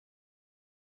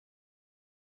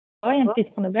I'm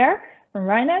Piet from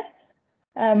RINIS.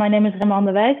 My name is Remon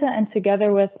de Wijze, and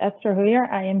together with Esther Huyer,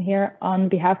 I am here on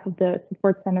behalf of the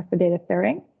Support Center for Data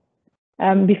Sharing.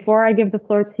 Before I give the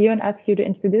floor to you and ask you to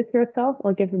introduce yourself,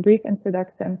 I'll give a brief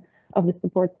introduction of the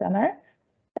Support Center,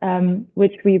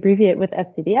 which we abbreviate with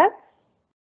SCDS.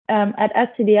 At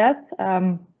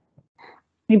SCDS,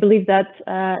 we believe that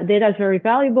data is very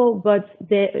valuable, but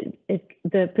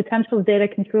the potential of data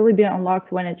can truly be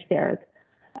unlocked when it's shared.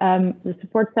 The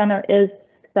Support Center is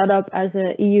set up as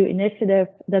an EU initiative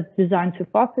that's designed to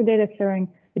foster data sharing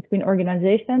between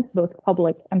organizations, both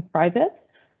public and private.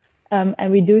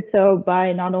 And we do so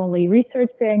by not only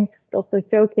researching, but also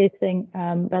showcasing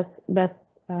best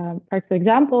practical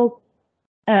examples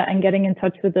and getting in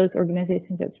touch with those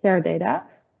organizations that share data.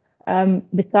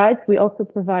 Besides, we also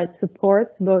provide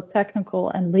support, both technical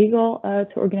and legal,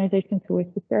 to organizations who wish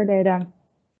to share data,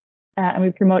 and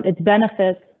we promote its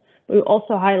benefits. We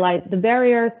also highlight the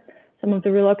barriers, some of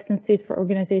the reluctancies for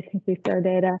organizations to share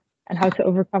data, and how to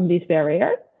overcome these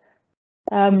barriers.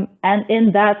 And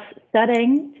in that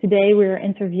setting, today we're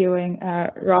interviewing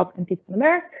Rob and Piet van den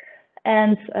Berg,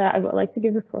 and I would like to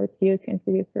give the floor to you to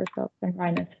introduce yourself and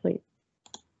RINIS, please.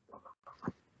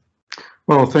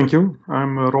 Well, thank you.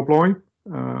 I'm Rob Looij.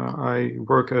 I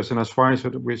work as an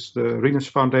advisor with the RINIS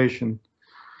Foundation.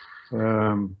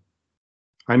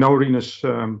 I know RINIS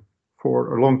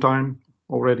for a long time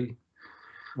already,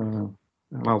 and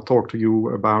I'll talk to you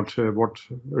about what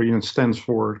RINIS stands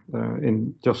for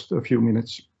in just a few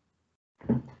minutes.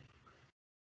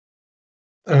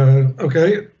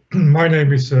 Okay, my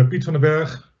name is Piet van den Berg,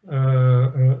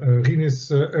 a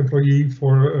RINIS employee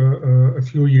for a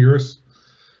few years.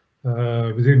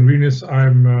 Within RINIS,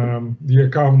 I'm the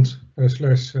account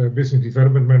slash business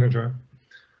development manager.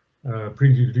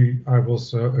 Previously, I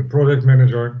was a product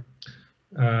manager.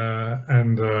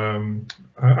 And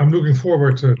I'm looking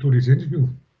forward to this interview.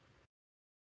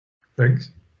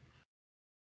 Thanks.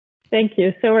 Thank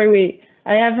you. So are we.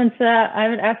 I haven't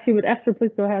asked you, but Esther,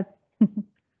 please go ahead.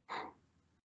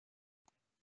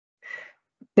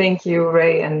 Thank you,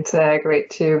 Ray, and great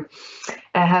to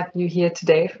have you here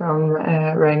today from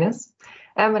RINIS.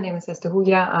 My name is Esther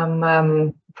Huyer.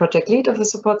 I'm project lead of the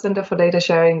Support Center for Data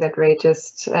Sharing that Ray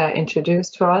just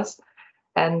introduced to us.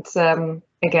 And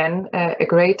again, a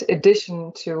great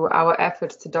addition to our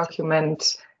efforts to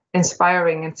document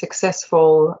inspiring and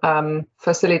successful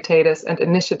facilitators and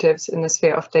initiatives in the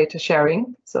sphere of data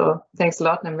sharing. So thanks a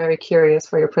lot, and I'm very curious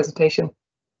for your presentation.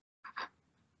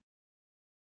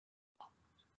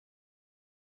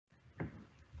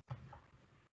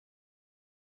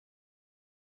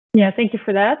 Yeah, thank you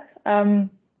for that.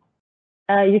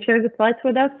 You shared the slides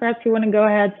with us. Perhaps you want to go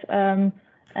ahead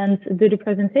and do the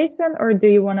presentation, or do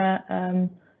you want to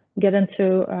get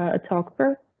into a talk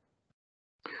first?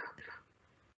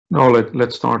 No,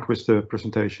 let's start with the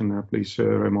presentation, please,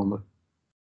 Raimonde.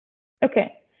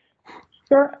 Okay,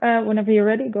 sure. Whenever you're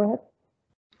ready, go ahead.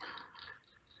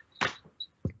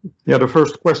 Yeah, the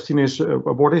first question is,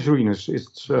 what is RINIS?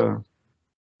 It's a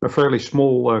fairly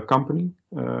small company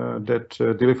that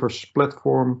delivers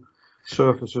platform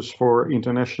services for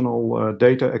international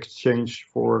data exchange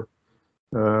for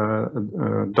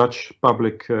Dutch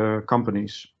public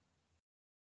companies.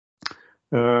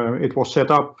 It was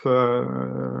set up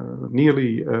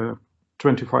nearly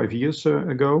 25 years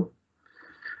ago,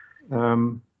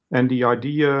 and the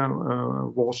idea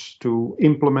was to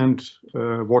implement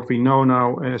what we know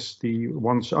now as the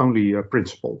once only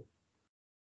principle.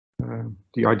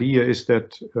 The idea is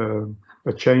that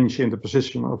a change in the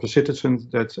position of a citizen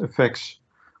that affects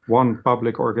one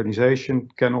public organization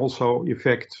can also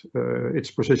affect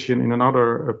its position in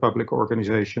another public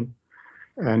organization,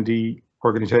 and the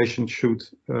organization should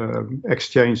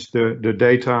exchange the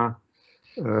data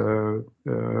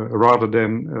rather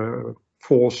than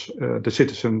force the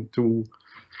citizen to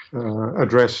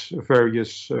address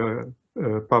various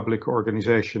public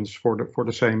organizations for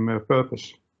the same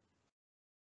purpose.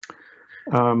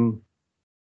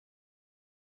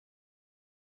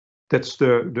 That's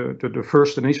the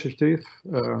first initiative.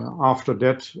 After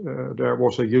that, there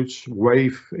was a huge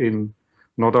wave in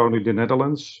not only the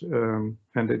Netherlands,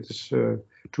 and it is to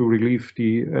relieve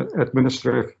the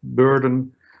administrative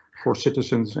burden for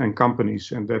citizens and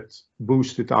companies, and that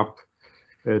boosted up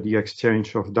the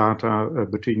exchange of data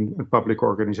between public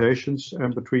organizations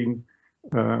and between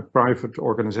private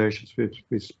organizations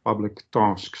with public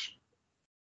tasks.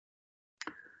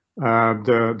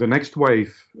 The next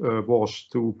wave was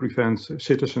to prevent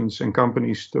citizens and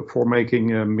companies for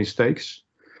making mistakes,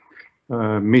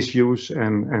 misuse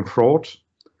and fraud.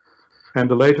 And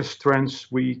the latest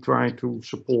trends we try to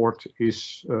support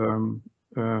is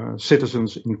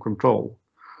citizens in control.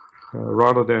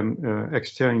 Rather than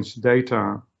exchange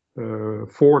data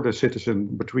for the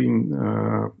citizen between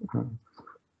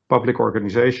public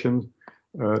organizations,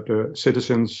 the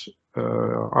citizens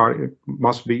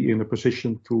must be in a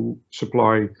position to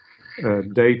supply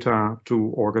data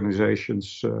to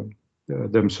organizations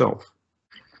themselves.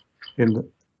 In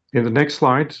the next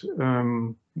slide,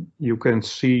 you can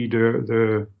see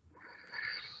the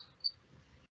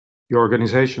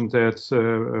organizations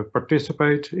that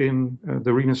participate in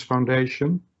the RINIS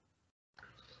Foundation.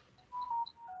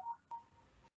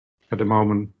 At the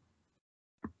moment,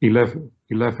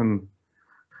 11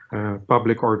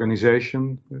 public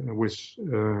organizations with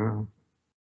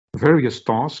various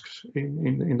tasks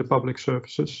in the public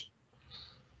services.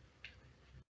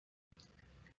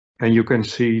 And you can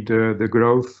see the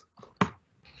growth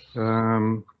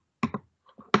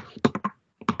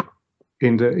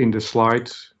in the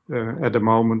slide. At the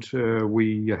moment,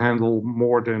 we handle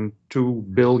more than 2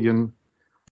 billion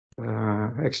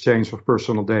exchange of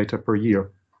personal data per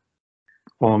year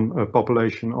on a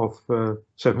population of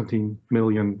 17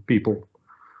 million people.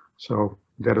 So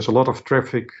there is a lot of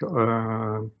traffic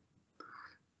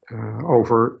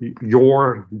over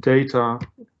your data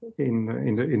in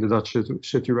the Dutch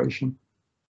situation.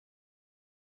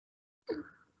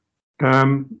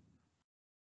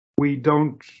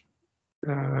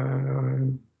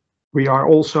 We are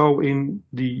also in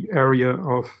the area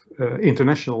of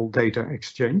international data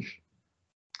exchange,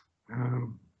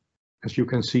 as you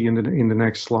can see in the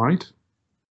next slide.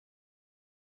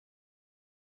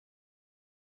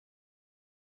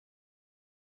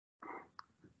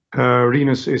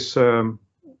 RINIS is a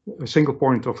single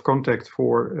point of contact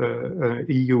for an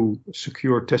EU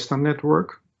secure testnet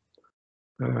network.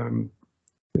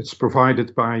 It's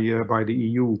provided by the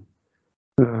EU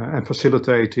and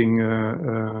facilitating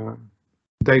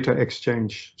data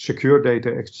exchange, secure data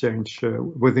exchange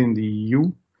within the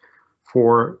EU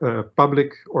for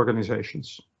public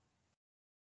organizations.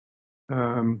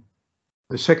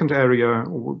 The second area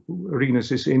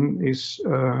RINIS is in is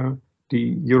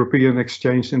the European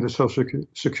Exchange in the Social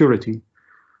Security.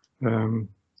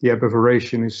 The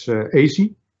abbreviation is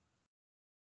ESI.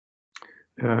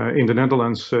 In the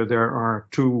Netherlands, there are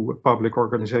 2 public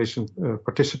organizations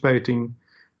participating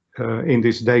in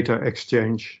this data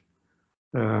exchange.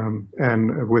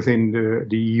 And within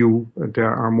the EU,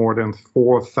 there are more than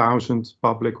 4,000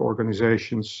 public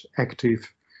organizations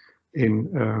active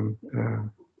in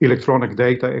electronic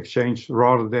data exchange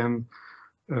rather than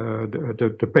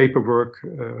the paperwork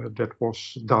that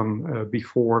was done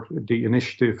before the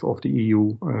initiative of the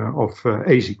EU of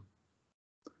ESI.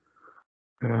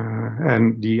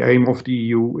 And the aim of the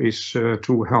EU is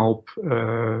to help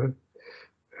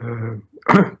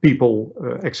people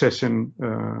accessing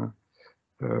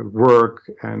work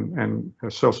and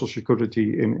social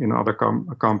security in other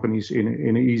companies in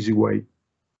an easy way.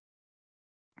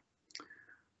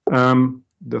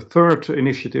 The third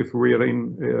initiative we are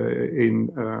in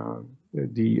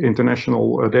the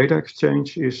international data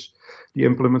exchange is the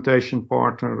implementation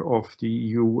partner of the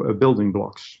EU building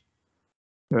blocks.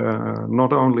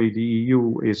 Not only the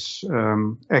EU is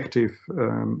active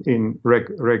in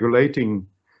regulating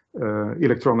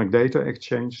electronic data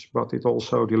exchange, but it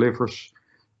also delivers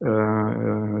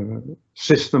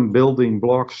system building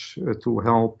blocks to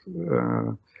help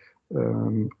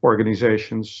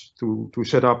organizations to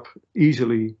set up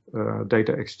easily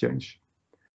data exchange.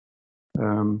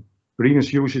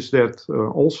 RINIS uses that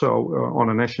also on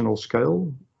a national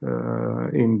scale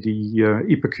in the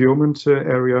e-procurement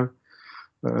area.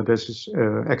 This is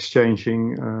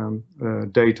exchanging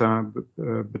data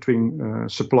between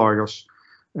suppliers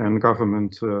and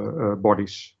government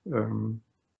bodies.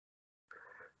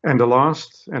 And the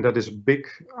last, and that is a big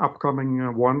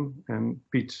upcoming one, and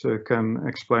Piet can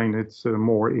explain it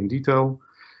more in detail,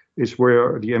 is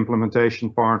where the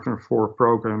implementation partner for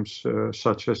programs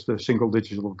such as the Single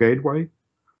Digital Gateway.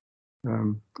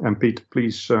 And Piet,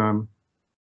 please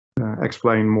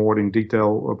explain more in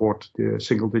detail what the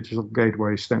Single Digital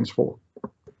Gateway stands for.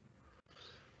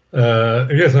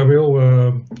 Yes, I will,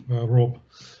 Rob.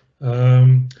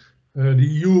 The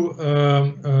EU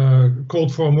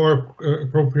called for a more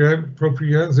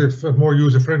comprehensive, more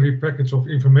user-friendly package of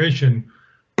information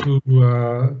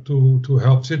to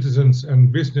help citizens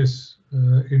and business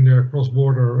in their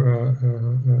cross-border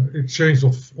exchange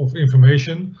of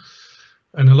information.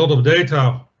 And a lot of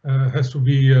data has to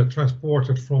be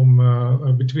transported from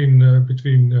between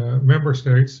member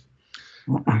states.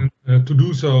 And, to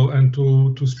do so and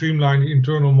to streamline the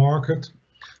internal market.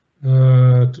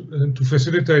 To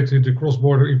facilitate the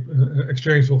cross-border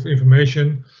exchange of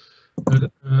information,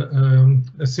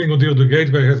 a single digital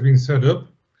gateway has been set up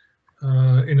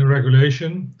in a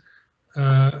regulation,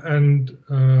 and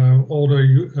all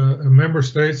the member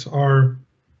states are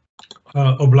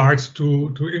obliged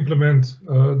to implement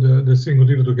the single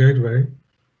digital gateway.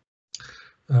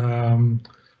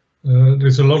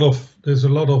 There's a lot of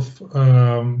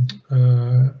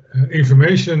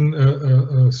information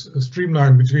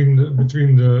streamlined between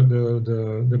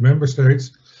the member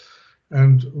states,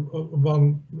 and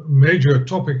one major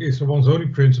topic is the once only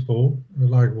principle.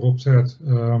 Like Rob said,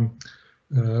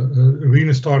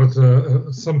 RINIS started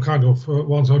some kind of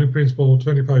once only principle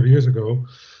 25 years ago.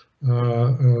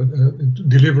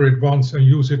 Deliver it once and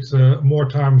use it more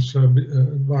times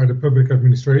by the public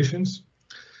administrations.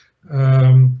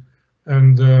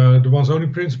 And the once only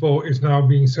principle is now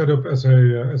being set up as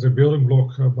a building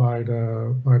block by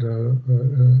the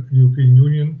European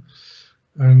Union,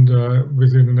 and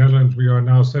within the Netherlands we are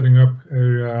now setting up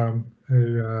a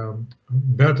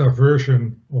beta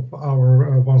version of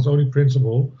our once only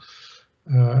principle,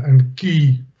 and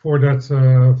key for that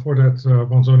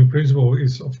once only principle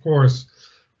is, of course,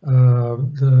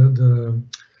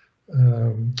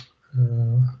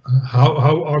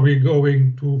 how are we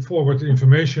going to forward the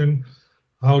information?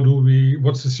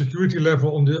 What's the security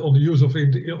level on the use of the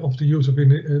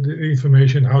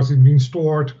information? How is it being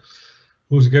stored?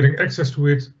 Who's getting access to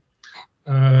it?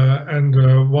 And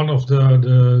one of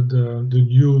the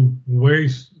new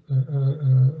ways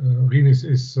RINIS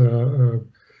is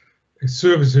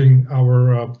servicing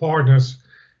our partners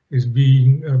is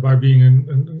by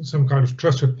being some kind of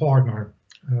trusted partner.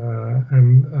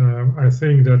 And I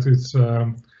think that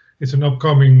it's an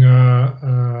upcoming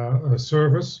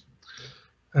service,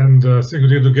 and single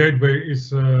digital gateway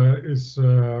is a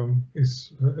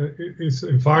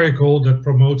vehicle that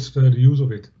promotes the use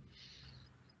of it.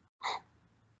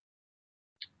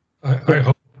 I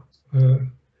hope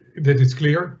that it's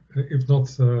clear. If not,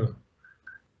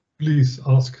 please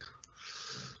ask.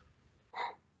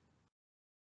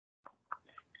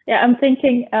 Yeah, I'm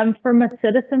thinking from a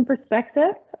citizen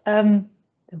perspective,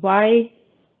 why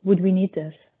would we need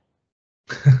this?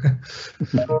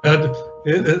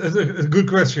 It's a good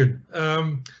question.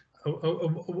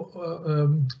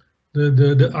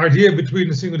 The idea between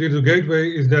the single digital gateway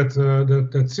is that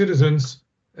that citizens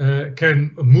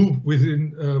can move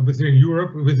within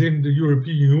Europe, within the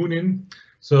European Union.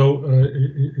 So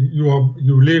you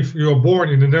are born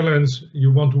in the Netherlands,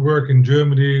 you want to work in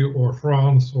Germany or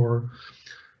France, or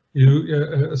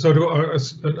so there are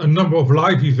a number of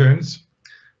live events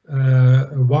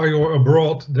while you're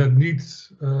abroad that needs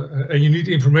and you need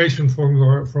information from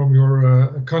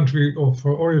your country of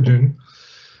origin,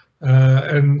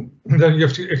 and then you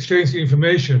have to exchange the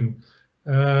information.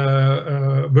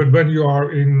 But when you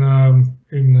are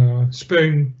in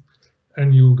Spain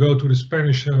and you go to the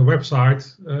Spanish website,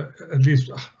 at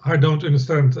least I don't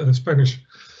understand Spanish.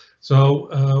 So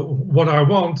what I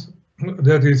want,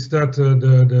 that is that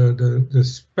the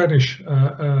Spanish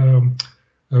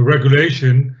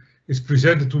regulation is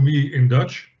presented to me in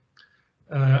Dutch.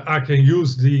 I can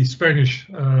use the Spanish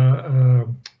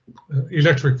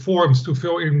electric forms to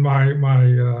fill in my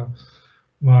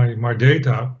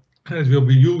data, and it will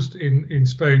be used in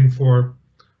Spain for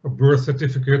a birth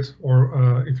certificate,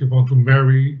 or if you want to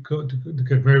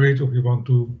get married, or if you want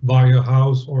to buy a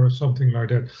house or something like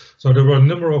that. So there were a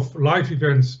number of live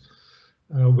events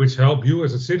which help you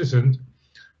as a citizen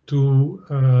to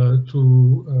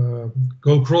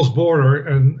go cross-border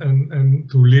and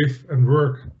to live and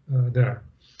work there.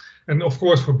 And of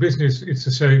course, for business, it's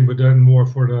the same, but then more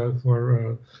for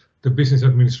the business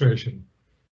administration.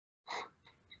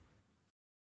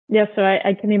 Yeah, so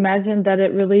I can imagine that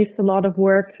it relieves a lot of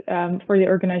work for the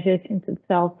organizations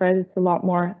itself, right? It's a lot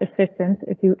more efficient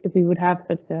if you would have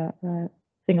such a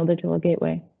single digital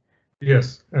gateway.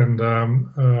 Yes, and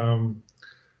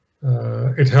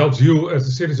it helps you as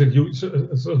a citizen.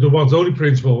 So the once only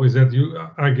principle is that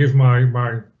I give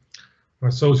my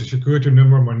social security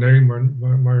number, my name,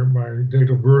 my date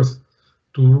of birth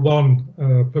to one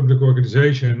public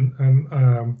organization, and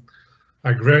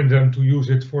I grant them to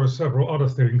use it for several other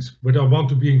things, but I want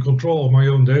to be in control of my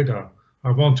own data.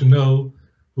 I want to know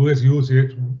who has used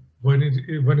it, when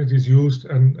it is used,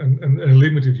 and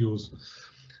limited use.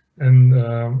 And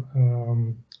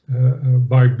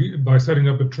by setting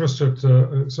up a trusted,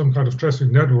 some kind of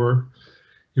trusted network,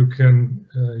 you can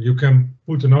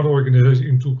put another organization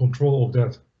into control of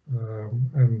that.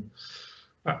 And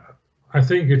I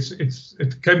think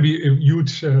it can be a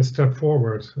huge step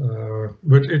forward,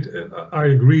 but I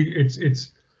agree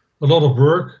it's a lot of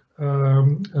work.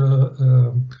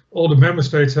 All the member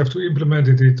states have to implement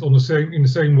it in the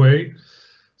same way,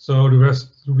 So there has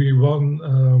to be one,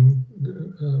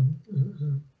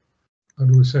 how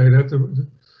do we say that?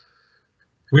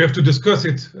 We have to discuss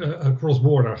it across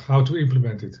border, how to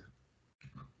implement it.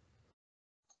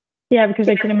 Yeah, because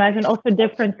I can imagine also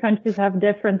different countries have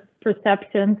different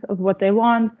perceptions of what they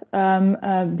want,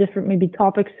 different maybe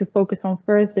topics to focus on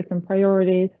first, different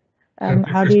priorities.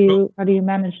 How do you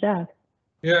manage that?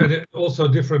 Yeah, and also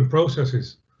different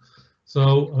processes.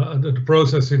 So the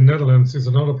process in Netherlands is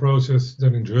another process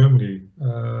than in Germany.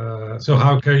 So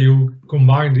how can you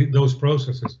combine those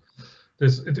processes?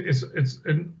 It's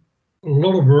a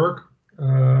lot of work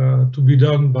to be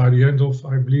done by the end of,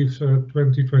 I believe,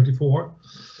 2024.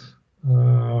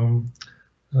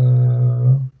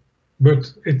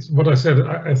 But it's what I said.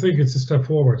 I think it's a step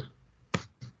forward.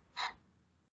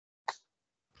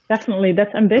 Definitely,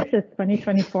 that's ambitious.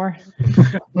 2024.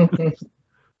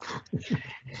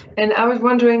 And I was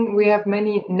wondering, we have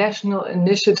many national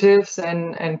initiatives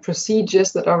and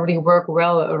procedures that already work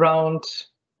well around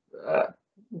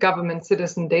government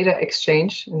citizen data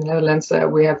exchange. In the Netherlands,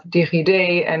 we have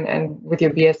DigiD, and with your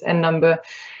BSN number,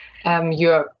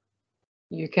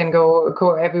 you can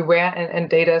go everywhere, and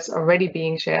data is already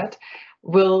being shared.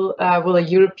 Will a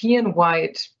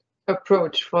European-wide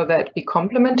approach for that be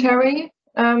complementary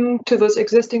to those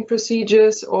existing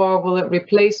procedures, or will it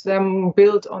replace them,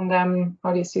 build on them?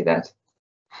 How do you see that?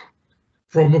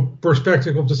 From a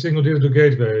perspective of the single digital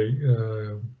gateway,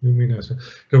 you mean,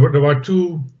 there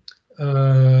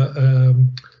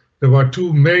are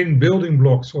two main building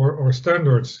blocks or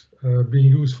standards being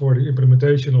used for the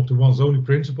implementation of the once only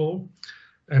principle,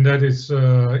 and that is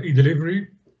e-delivery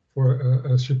for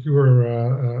a secure,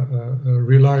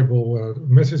 reliable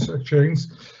message exchange,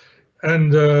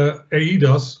 and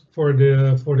EIDAS for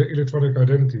the electronic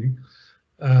identity.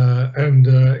 And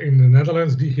in the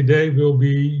Netherlands, DigiD will be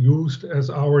used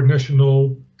as our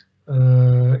national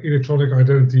electronic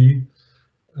identity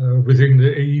within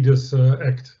the EIDAS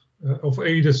Act of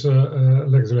EIDAS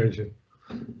legislation.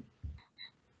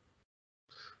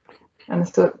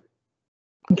 Understood.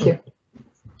 Thank you.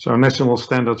 So national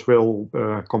standards will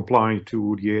comply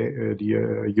to the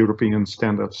European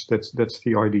standards. That's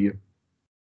the idea.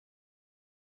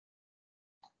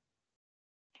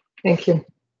 Thank you.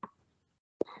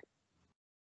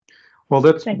 Well,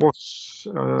 that was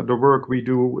the work we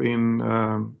do in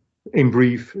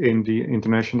brief in the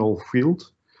international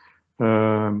field,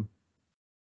 not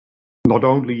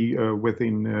only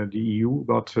within the EU,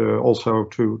 but also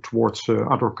towards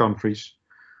other countries.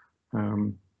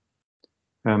 And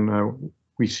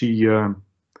we see that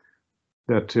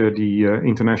the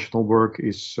international work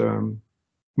is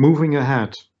moving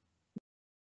ahead.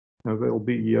 There will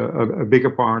be a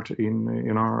bigger part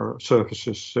in our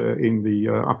services in the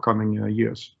upcoming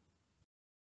years.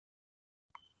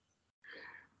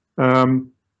 Well,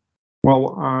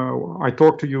 I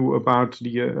talked to you about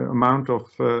the amount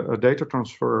of data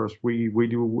transfers we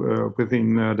do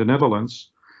within the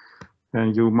Netherlands.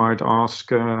 And you might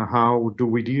ask, how do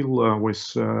we deal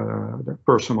with the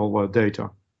personal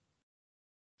data?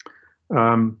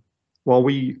 Well,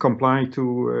 we comply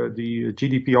to the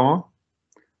GDPR.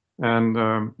 And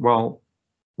well,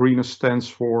 RINIS stands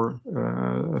for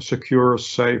secure,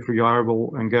 safe,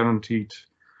 reliable, and guaranteed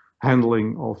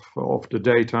handling of the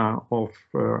data of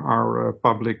our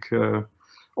public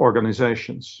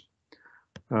organizations.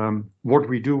 What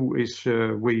we do is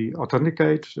we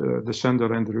authenticate the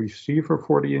sender and the receiver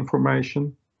for the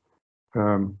information.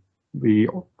 We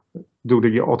do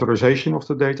the authorization of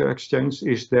the data exchange.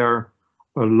 Is there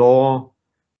a law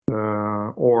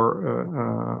or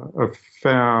a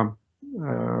fair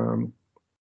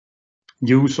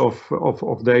use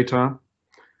of data?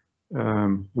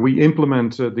 We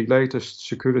implement the latest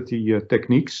security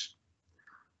techniques.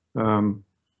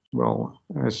 Well,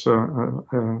 as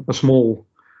a small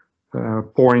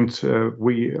point,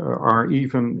 we are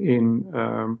even in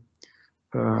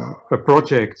a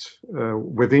project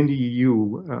within the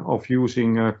EU of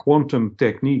using quantum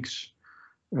techniques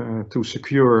to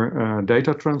secure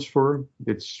data transfer.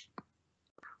 It's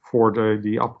for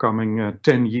the upcoming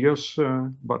 10 years,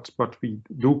 but we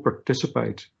do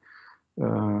participate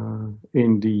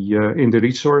in the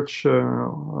research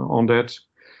on that.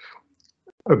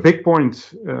 A big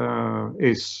point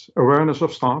is awareness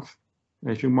of staff.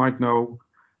 As you might know,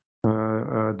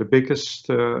 the biggest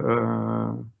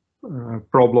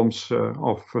problems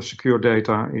of secure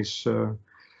data is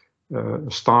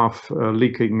staff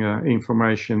leaking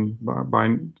information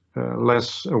by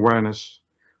less awareness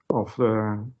of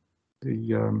the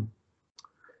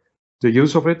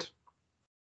use of it.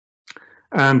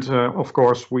 And of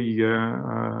course, we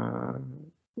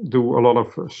do a lot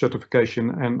of certification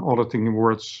and auditing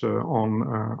works on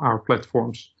our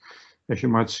platforms. As you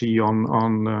might see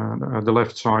on the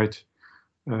left side,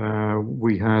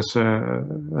 we has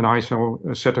an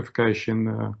ISO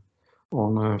certification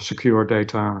on secure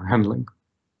data handling.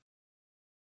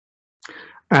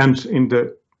 And in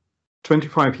the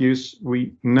 25 years,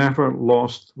 we never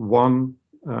lost one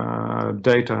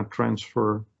data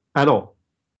transfer at all.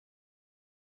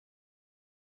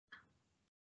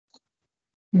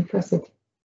 Impressive.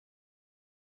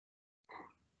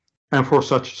 And for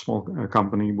such a small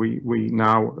company,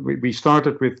 we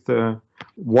started with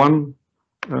one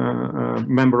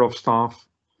member of staff,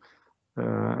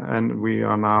 and we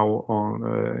are now on.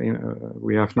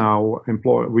 We are now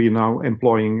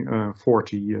employing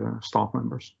 40 staff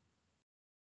members.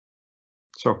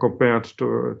 So compared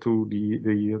to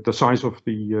the size of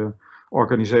the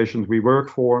organizations we work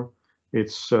for,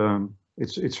 it's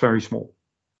very small.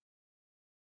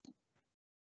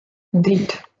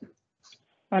 Indeed.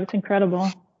 That's incredible.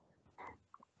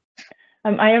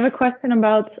 I have a question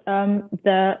about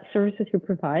the services you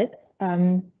provide.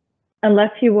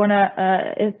 Unless you wanna,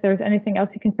 if there's anything else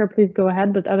you can share, please go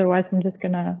ahead. But otherwise, I'm just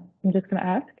gonna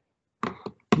ask.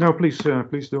 No, please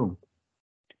do.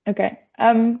 Okay.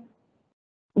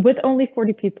 With only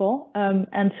 40 people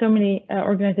and so many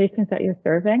organizations that you're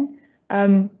serving,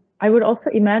 I would also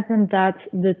imagine that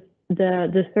the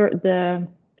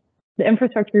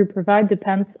infrastructure you provide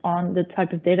depends on the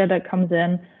type of data that comes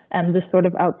in and the sort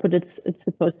of output it's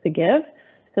supposed to give,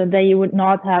 so that you would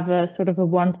not have a sort of a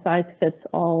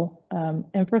one-size-fits-all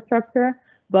infrastructure,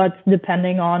 but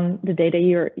depending on the data,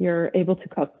 you're able to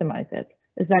customize it.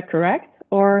 Is that correct?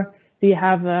 Or do you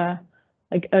have a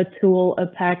tool, a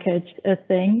package, a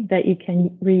thing that you can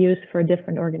reuse for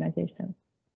different organizations?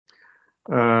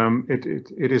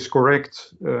 It is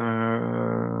correct.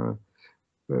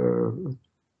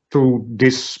 To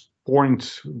this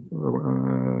point,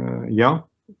 yeah,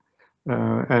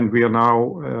 and we are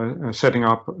now setting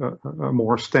up a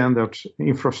more standard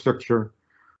infrastructure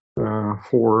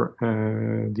for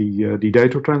the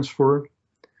data transfer.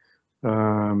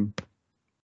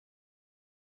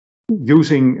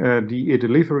 Using the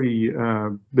delivery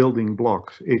building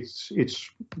block, it's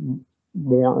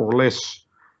more or less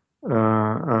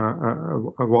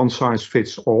a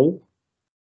one-size-fits-all.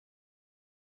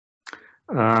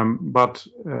 But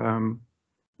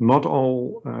not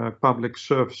all public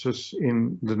services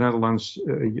in the Netherlands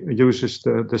uses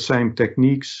the same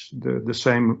techniques, the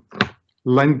same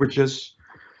languages.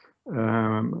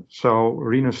 So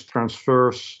RINIS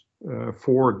transfers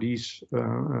for these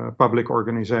public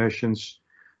organizations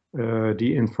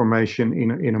the information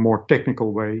in a more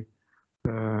technical way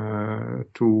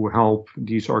to help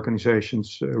these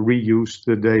organizations reuse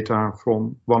the data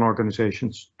from one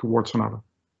organization towards another.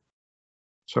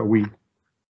 So we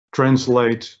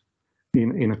translate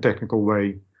in a technical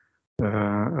way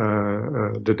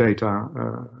the data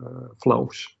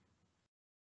flows.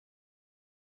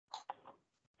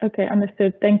 Okay,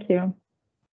 understood. Thank you.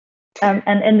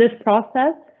 And in this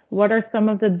process, what are some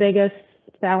of the biggest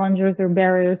challenges or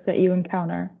barriers that you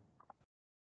encounter?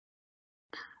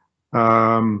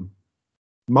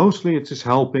 Mostly it is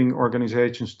helping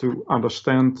organizations to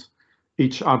understand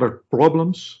each other's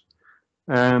problems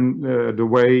and the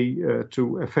way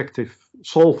to effective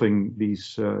solving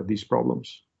these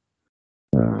problems.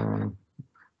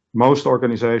 Most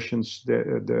organizations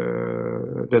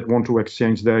that want to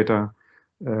exchange data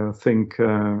think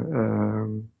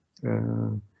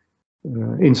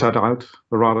inside out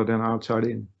rather than outside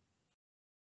in.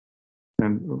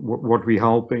 And what we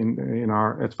help in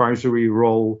our advisory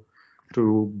role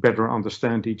to better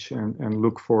understand each and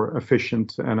look for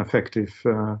efficient and effective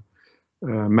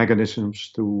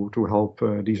mechanisms to help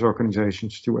these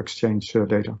organizations to exchange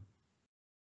data.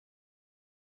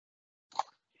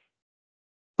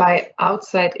 By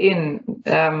outside in,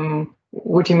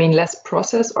 would you mean less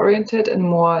process oriented and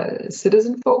more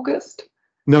citizen focused?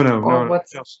 No,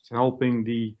 just helping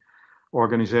the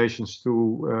organizations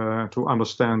to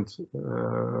understand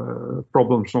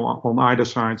problems on either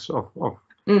sides of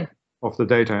the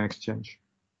data exchange.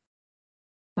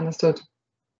 Understood.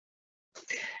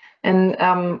 And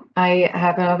I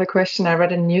have another question. I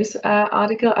read a news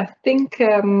article, I think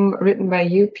written by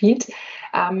you, Piet,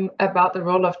 about the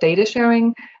role of data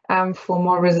sharing for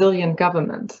more resilient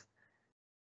government.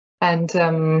 And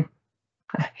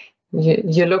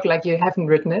you look like you haven't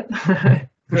written it.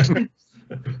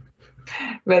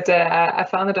 But I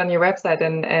found it on your website,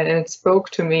 and it spoke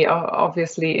to me,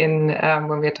 obviously, in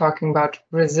when we're talking about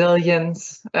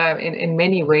resilience in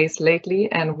many ways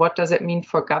lately. And what does it mean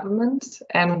for government,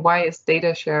 and why is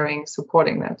data sharing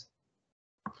supporting that?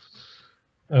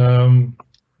 I'm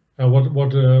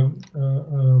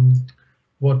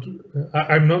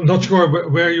not sure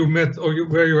where you met or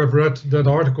where you have read that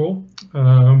article.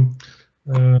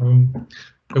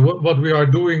 What we are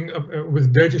doing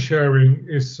with data sharing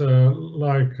is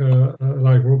like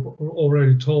Rob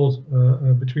already told,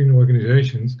 between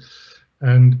organizations,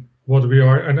 and what we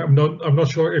are. And I'm not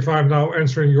sure if I'm now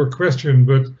answering your question,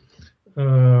 but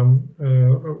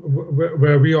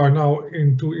where we are now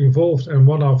involved, and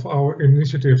one of our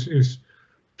initiatives is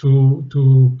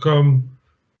to come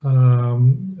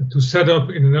to set up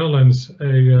in the Netherlands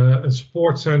a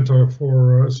support center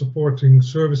for supporting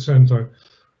service center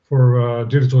for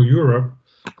Digital Europe,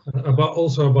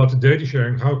 also about the data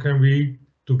sharing. How can we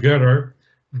together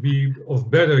be of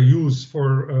better use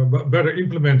for better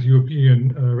implement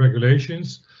European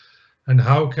regulations, and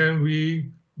how can we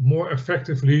more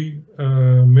effectively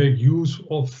make use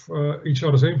of each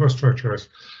other's infrastructures?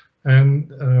 And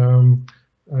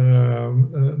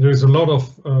there is a lot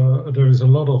of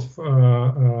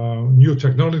new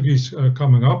technologies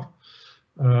coming up,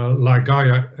 like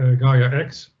Gaia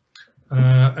X,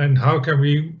 and how can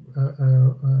we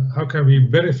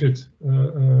benefit?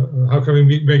 How can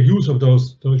we make use of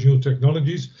those new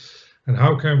technologies, and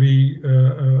how can we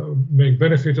make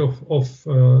benefit of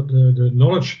the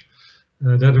knowledge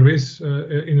that there is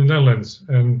in the Netherlands?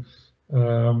 And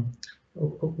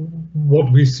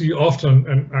what we see often,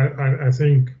 and I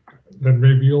think that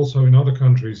maybe also in other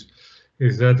countries,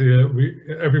 is that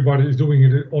everybody is doing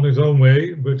it on his own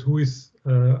way, but who is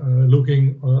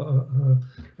looking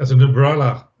as an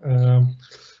umbrella?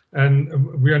 And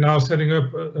we are now setting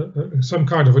up some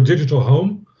kind of a digital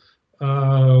home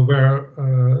where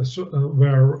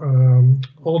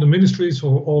all the ministries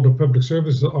or all the public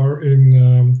services are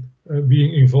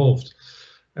being involved.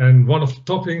 And one of the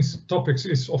topics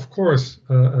is, of course,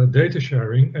 data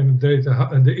sharing and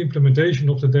the implementation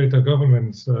of the Data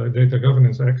Governance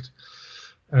Act.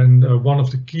 And one of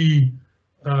the key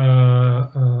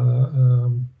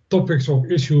topics or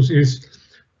issues is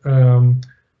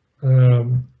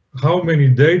how many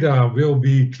data will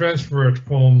be transferred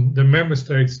from the member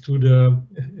states to the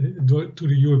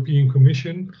European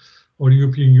Commission or the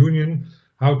European Union.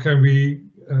 How can we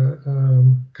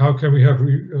have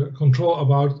control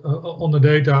about on the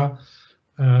data,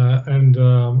 and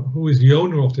who is the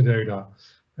owner of the data?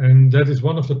 And that is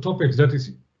one of the topics that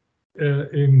is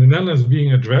in the Netherlands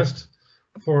being addressed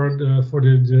for the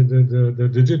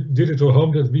digital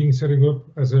home that's being setting up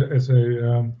as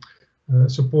a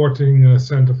supporting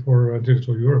center for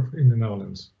Digital Europe in the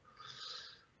Netherlands.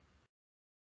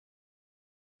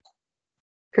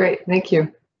 Great, thank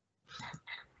you.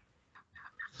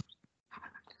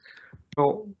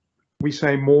 Well, we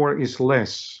say more is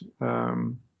less.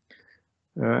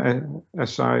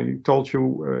 As I told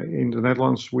you, in the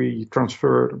Netherlands, we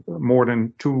transfer more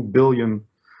than 2 billion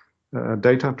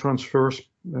data transfers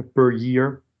per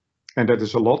year, and that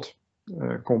is a lot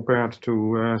compared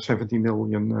to 70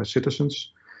 million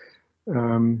citizens.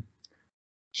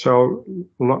 So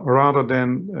rather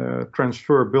than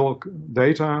transfer bulk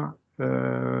data,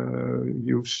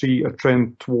 you see a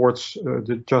trend towards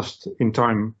the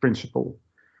just-in-time principle.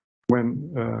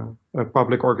 When a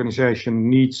public organization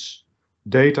needs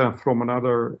data from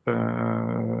another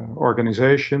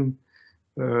organization,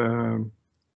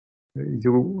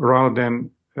 you rather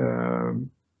than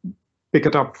pick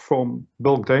it up from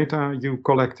bulk data, you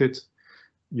collect it,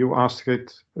 you ask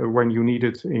it when you need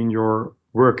it in your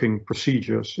working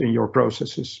procedures, in your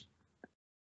processes.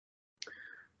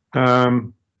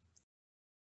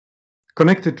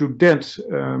 Connected to that,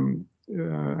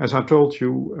 as I told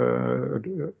you,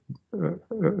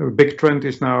 a big trend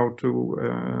is now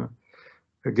to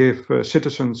give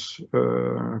citizens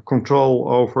control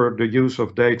over the use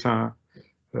of data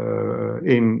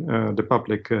in the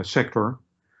public sector.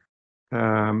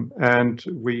 And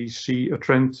we see a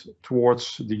trend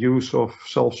towards the use of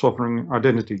self-sovereign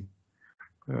identity.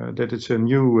 That it's a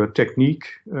new technique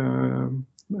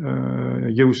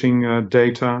using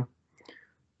data,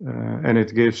 and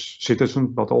it gives citizens,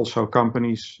 but also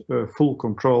companies, full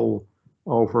control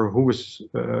over who is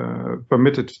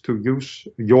permitted to use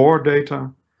your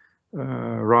data,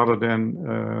 rather than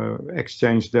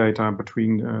exchange data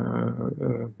between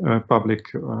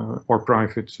public or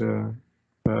private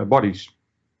bodies.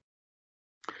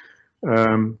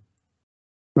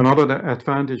 Another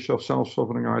advantage of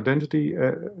self-sovereign identity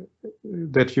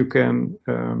that you can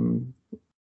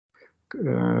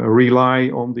rely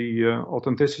on the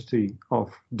authenticity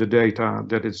of the data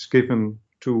that is given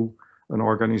to an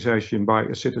organization by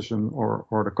a citizen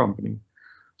or the company.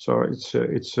 So it's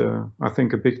I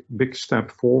think a big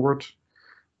step forward,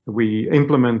 we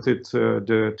implemented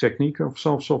the technique of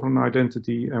self-sovereign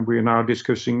identity, and we are now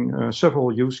discussing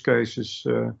several use cases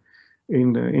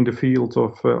in the field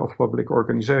of public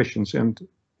organizations, and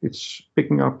it's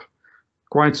picking up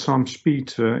quite some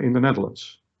speed in the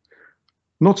Netherlands.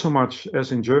 Not so much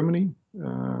as in Germany.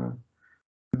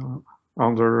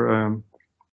 Under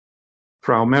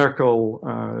Frau Merkel,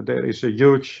 there is a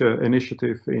huge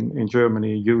initiative in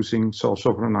Germany using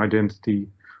self-sovereign identity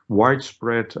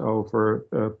widespread over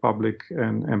public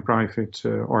and private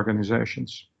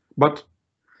organizations. But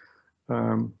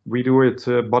we do it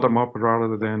bottom up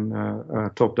rather than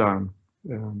top down.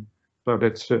 So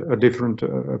that's a different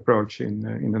approach in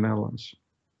the Netherlands.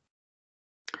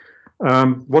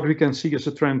 What we can see as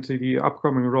a trend in the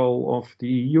upcoming role of the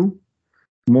EU: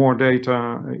 more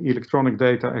data, electronic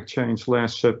data exchange,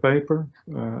 less paper.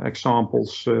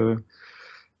 Examples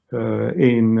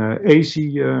in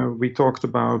Asia we talked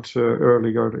about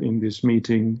earlier in this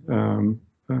meeting.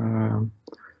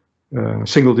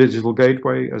 Single digital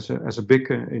gateway as a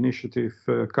big initiative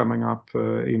coming up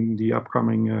in the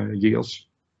upcoming years.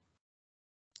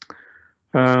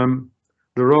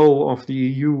 The role of the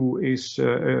EU is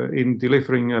in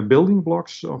delivering building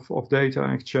blocks of data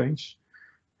exchange.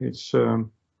 It's a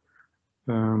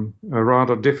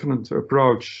rather different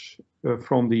approach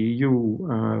from the EU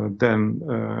than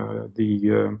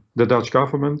the Dutch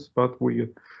government, but we are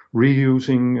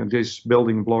reusing these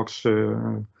building blocks,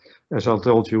 as I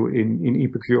told you, in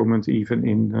e-procurement, even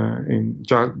in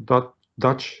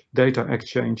Dutch data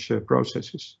exchange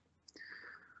processes.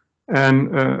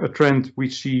 And a trend we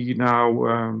see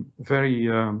now very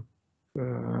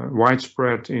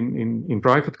widespread in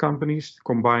private companies,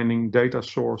 combining data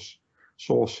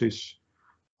sources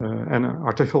and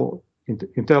artificial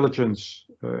intelligence,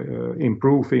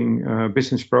 improving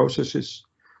business processes.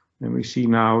 And we see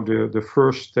now the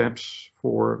first steps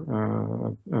for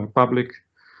public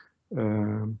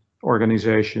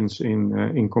organizations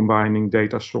in combining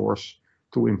data source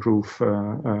to improve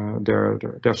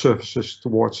their services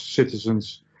towards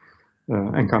citizens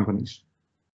and companies.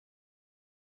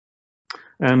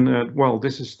 And well,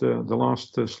 this is the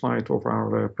last slide of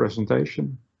our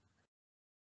presentation.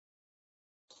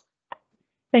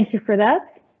 Thank you for that.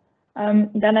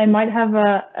 Then I might have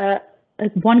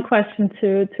one question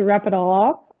to wrap it all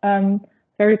off.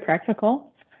 Very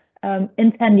practical.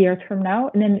 In 10 years from now,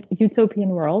 in a utopian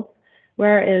world,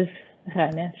 where is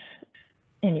RINIS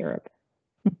in Europe?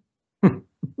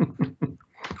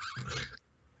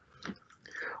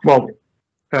 Well,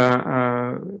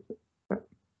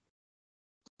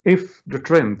 if the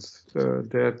trend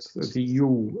that the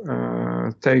EU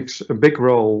takes a big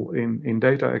role in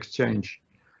data exchange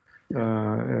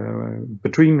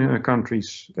between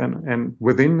countries and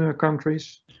within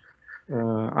countries,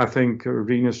 I think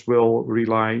RINIS will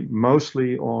rely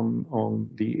mostly on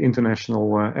the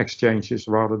international exchanges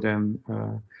rather than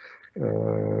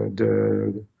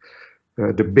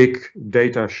the big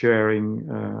data sharing,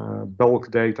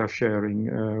 bulk data sharing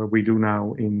we do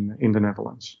now in the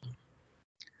Netherlands.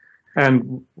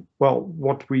 And well,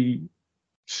 what we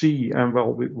see and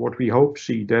well, what we hope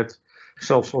see that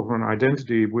self-sovereign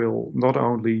identity will not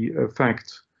only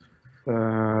affect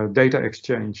data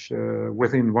exchange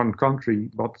within one country,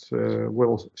 but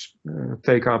will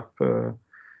take up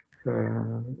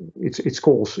its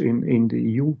course in the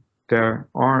EU. There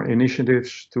are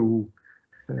initiatives to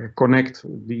connect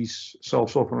these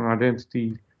self-sovereign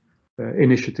identity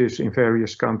initiatives in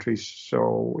various countries,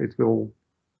 so it will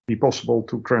be possible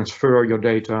to transfer your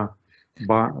data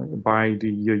by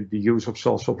the use of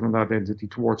self-sovereign identity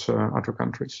towards other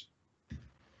countries.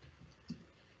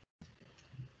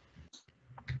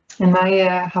 And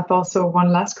I have also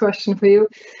one last question for you.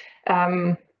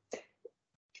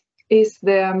 Is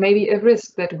there maybe a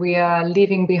risk that we are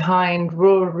leaving behind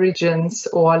rural regions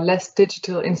or less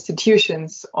digital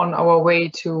institutions on our way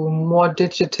to more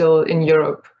digital in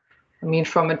Europe? I mean,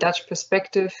 from a Dutch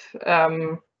perspective,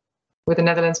 with the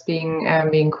Netherlands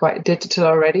being quite digital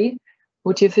already,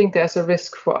 would you think there's a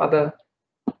risk for other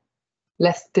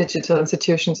less digital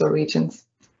institutions or regions?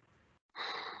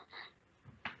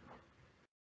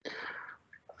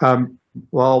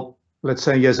 Well, let's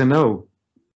say yes and no.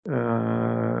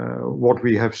 What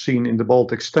we have seen in the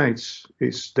Baltic states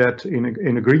is that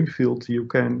in a greenfield you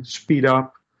can speed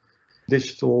up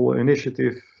digital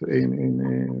initiative in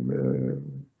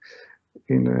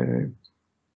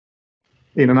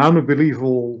an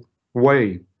unbelievable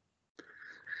way.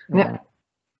 Yeah.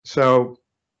 So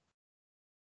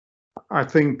I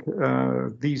think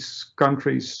these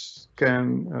countries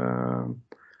can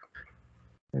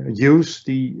use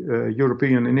the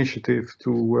European initiative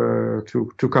to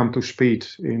come to speed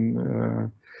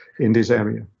in in this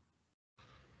area.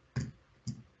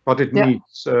 But it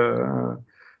needs a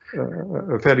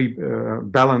very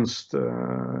balanced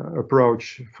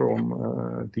approach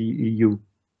from the EU,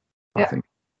 I think.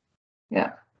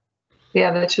 Yeah,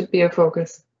 that should be a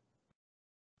focus.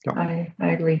 Yeah. I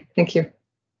agree. Thank you.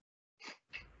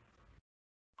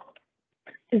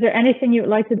 Is there anything you would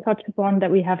like to touch upon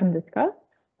that we haven't discussed?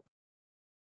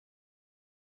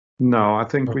 No, I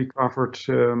think we covered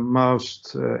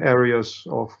most areas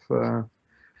of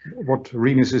what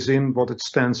RINIS is in, what it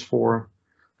stands for,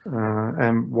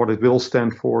 and what it will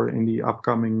stand for in the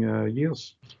upcoming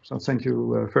years. So thank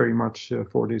you very much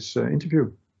for this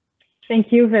interview.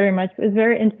 Thank you very much. It was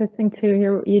very interesting to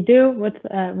hear what you do, what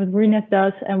RINIS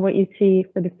does, and what you see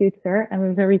for the future. And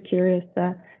we're very curious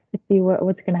to see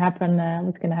what's going to happen.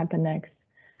 What's going to happen next.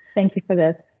 Thank you for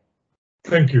this.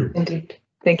 Thank you. Indeed.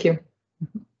 Thank you.